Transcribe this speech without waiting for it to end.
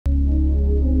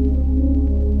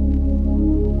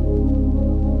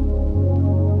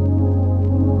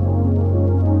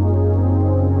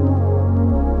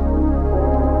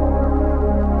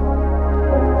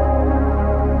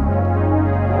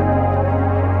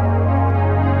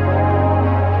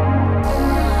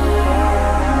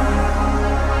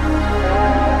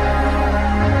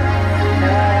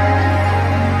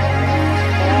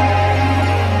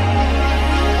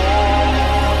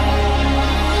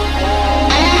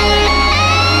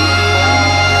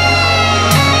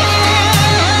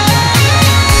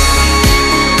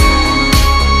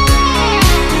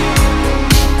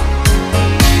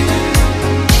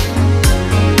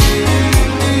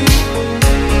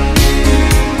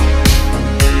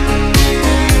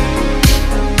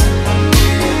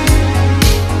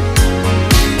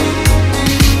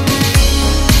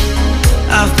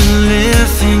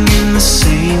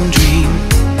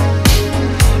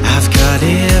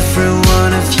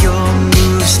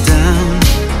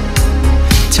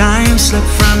slip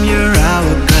from your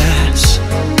hourglass.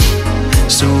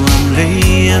 So I'm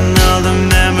laying all the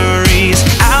memories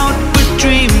out with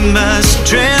dreamers,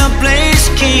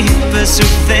 trailblaze keepers who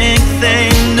think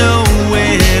they know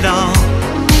it all.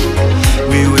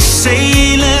 We were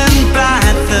sailing by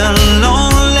the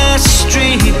lonely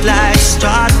street lights,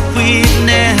 thought we'd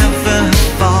never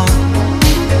fall.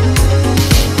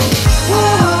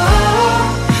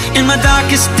 In my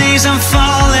darkest days I'm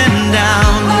falling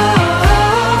down.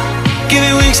 Give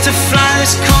me wings to fly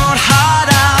this cold heart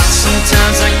out.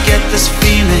 Sometimes I get this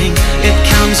feeling, it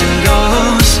comes and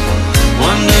goes.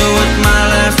 Wonder what my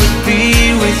life would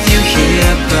be with you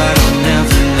here, but I'll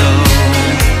never know.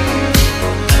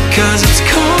 'Cause it's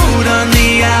cold on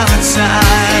the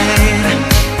outside.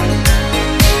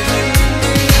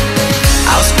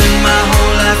 I'll spend my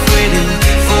whole life waiting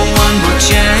for one more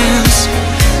chance.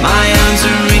 My arms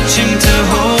are reaching to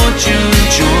hold you and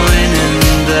join in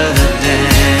the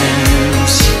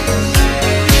dance.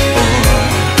 Or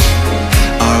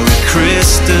are we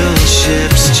crystal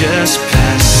ships just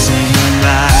passing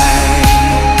by?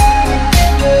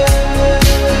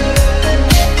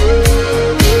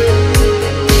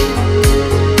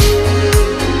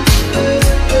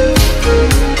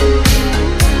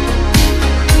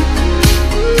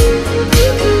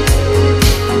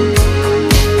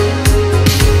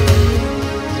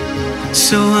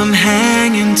 So I'm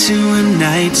hanging to a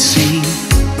night scene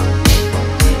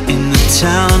in the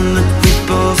town that we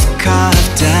both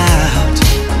carved out.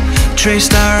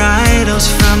 Traced our idols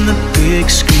from the big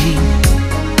screen,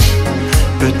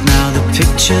 but now the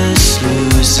picture's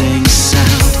losing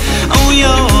sound. Oh,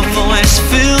 your voice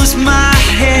fills my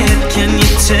head. Can you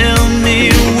tell me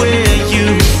where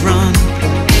you've run?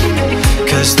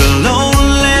 'Cause the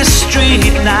lonely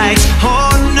street lights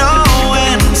hold no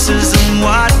answers in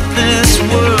what this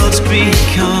world's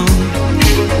become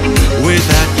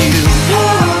without you.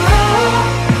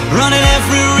 Running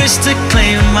every risk to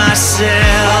claim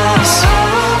ourselves,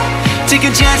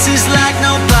 taking chances like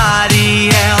nobody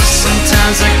else.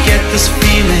 Sometimes I get this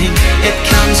feeling, it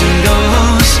comes and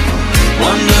goes.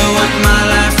 Wonder what my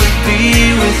life would be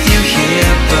with you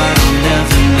here, but I'll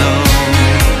never know.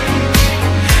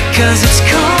 'Cause it's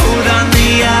cold on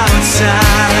the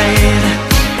outside.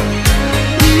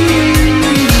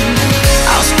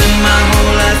 I'll spend my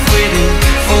whole life waiting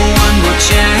for one more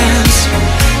chance.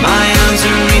 My arms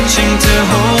are reaching to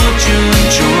hold you and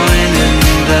join in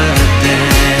the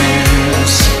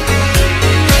dance.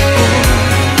 Or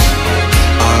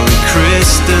are we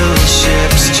crystal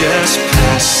ships just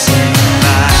passing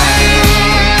by?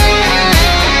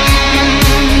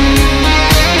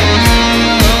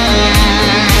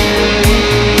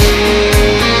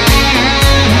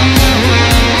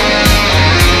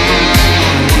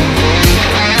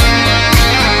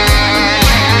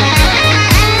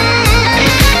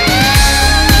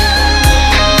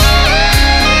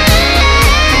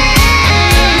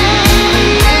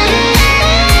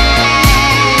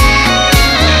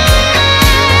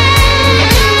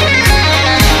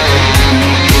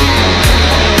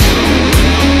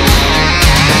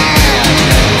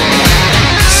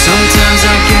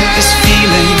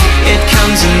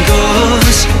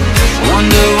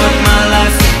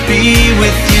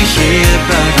 With you here,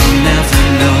 but I'll never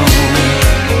know.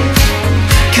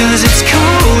 'Cause it's